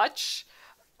really much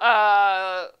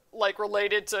like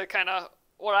related to kind of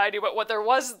what I do, but what there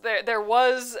was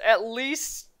at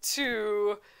least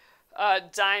two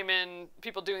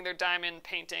people doing their diamond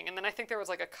painting, and then I think there was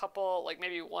like a couple, like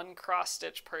maybe one cross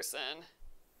stitch person.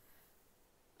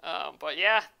 But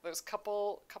yeah, there's a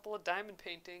couple of diamond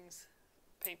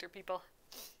painter people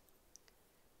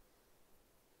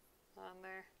on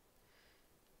there.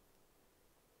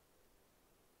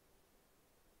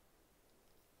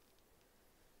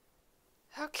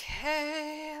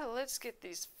 Okay, let's get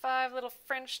these 5 little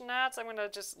French knots. I'm going to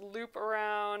just loop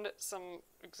around some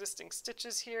existing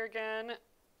stitches here again.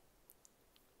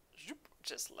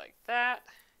 Just like that.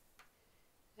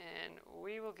 And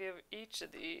we will give each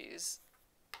of these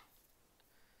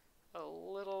a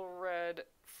little red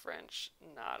French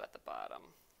knot at the bottom.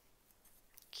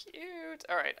 Cute.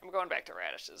 All right, I'm going back to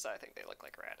radishes. I think they look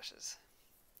like radishes.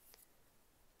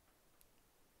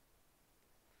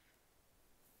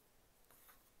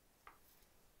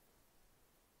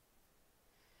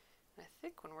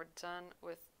 think when we're done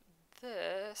with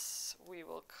this, we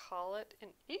will call it an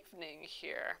evening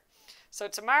here. So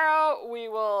tomorrow we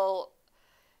will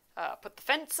put the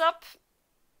fence up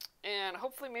and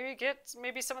hopefully maybe get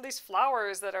some of these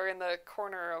flowers that are in the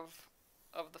corner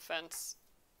of the fence,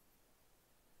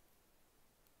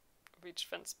 of each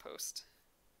fence post.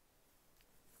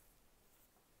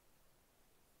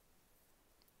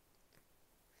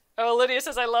 Oh, Lydia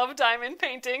says, I love diamond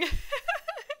painting.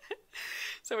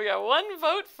 So we got 1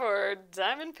 vote for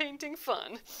diamond painting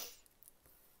fun.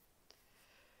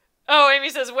 Oh, Amy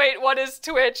says, wait, what is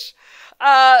Twitch?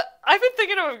 I've been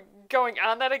thinking of going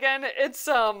on that again. It's,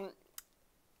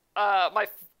 my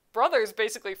brother's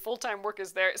basically full-time work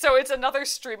is there. So it's another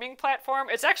streaming platform.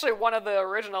 It's actually one of the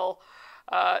original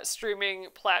streaming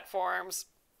platforms.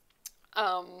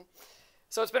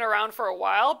 So it's been around for a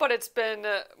while, but it's been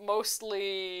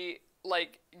mostly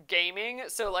like gaming.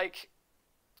 So like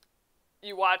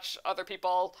you watch other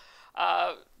people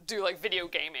do like video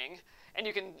gaming, and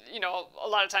you can, you know, a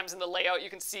lot of times in the layout you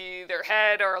can see their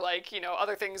head or like, you know,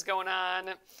 other things going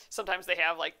on. Sometimes they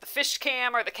have like the fish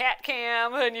cam or the cat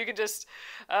cam, and you can just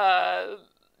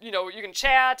you know, you can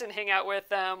chat and hang out with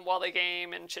them while they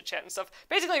game and chit chat and stuff.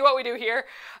 Basically what we do here,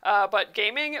 but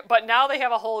gaming. But now they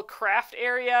have a whole craft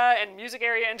area and music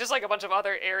area and just like a bunch of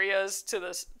other areas to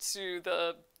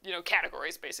the you know,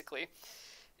 categories basically.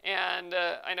 And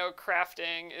I know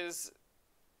crafting is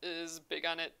big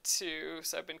on it too.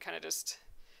 So I've been kind of just,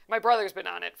 my brother's been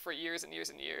on it for years and years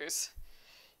and years.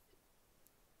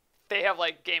 They have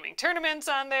like gaming tournaments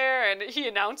on there, and he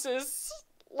announces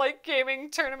like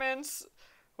gaming tournaments.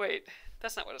 Wait,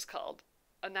 that's not what it's called.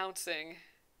 Announcing.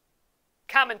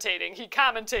 Commentating. He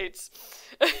commentates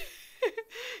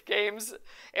games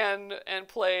and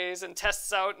plays and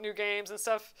tests out new games and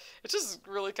stuff. It's just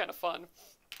really kind of fun.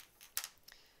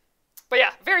 But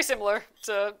yeah, very similar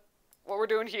to what we're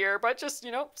doing here, but just,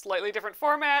 you know, slightly different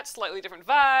format, slightly different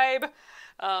vibe,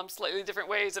 slightly different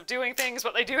ways of doing things.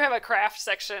 But they do have a craft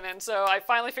section, and so I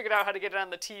finally figured out how to get it on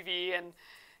the TV,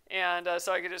 and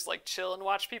so I could just like chill and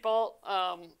watch people,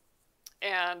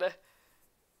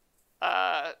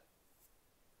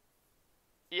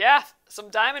 yeah, some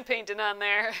diamond painting on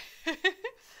there.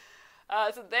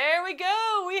 So there we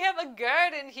go. We have a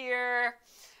garden here.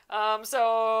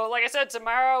 So like I said,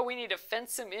 tomorrow we need to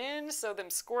fence them in so them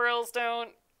squirrels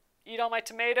don't eat all my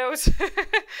tomatoes.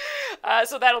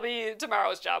 So that'll be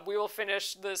tomorrow's job. We will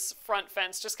finish this front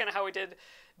fence, just kind of how we did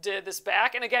this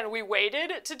back. And again, we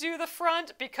waited to do the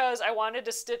front because I wanted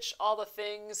to stitch all the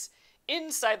things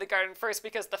inside the garden first,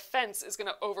 because the fence is going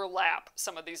to overlap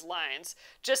some of these lines.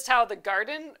 Just how the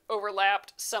garden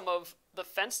overlapped some of the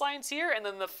fence lines here, and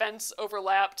then the fence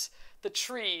overlapped the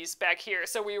trees back here.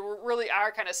 So we really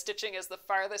are kind of stitching as the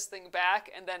farthest thing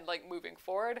back and then like moving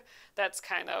forward. That's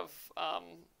kind of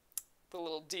the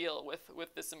little deal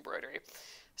with this embroidery.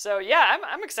 So yeah,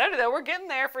 I'm excited though. We're getting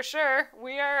there for sure.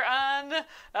 We are on,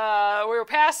 we're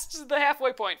past the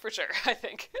halfway point for sure, I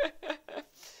think.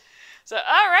 So,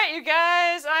 all right, you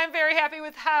guys, I'm very happy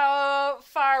with how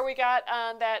far we got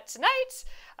on that tonight.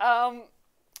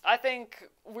 I think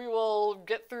we will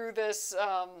get through this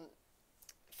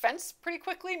fence pretty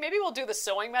quickly. Maybe we'll do the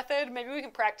sewing method. Maybe we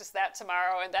can practice that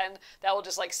tomorrow, and then that will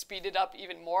just like speed it up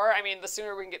even more. I mean, the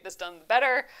sooner we can get this done, the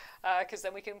better, because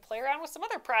then we can play around with some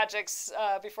other projects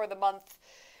before the month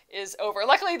is over.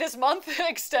 Luckily, this month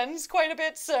extends quite a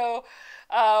bit, so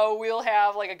we'll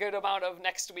have like a good amount of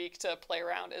next week to play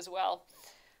around as well.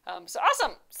 So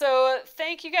awesome. So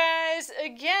thank you guys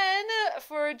again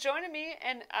for joining me,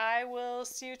 and I will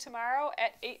see you tomorrow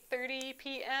at 8:30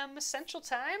 p.m. Central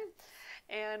Time,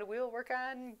 and we'll work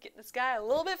on getting this guy a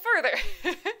little bit further,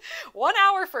 1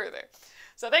 hour further.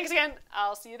 So thanks again.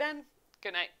 I'll see you then.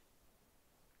 Good night.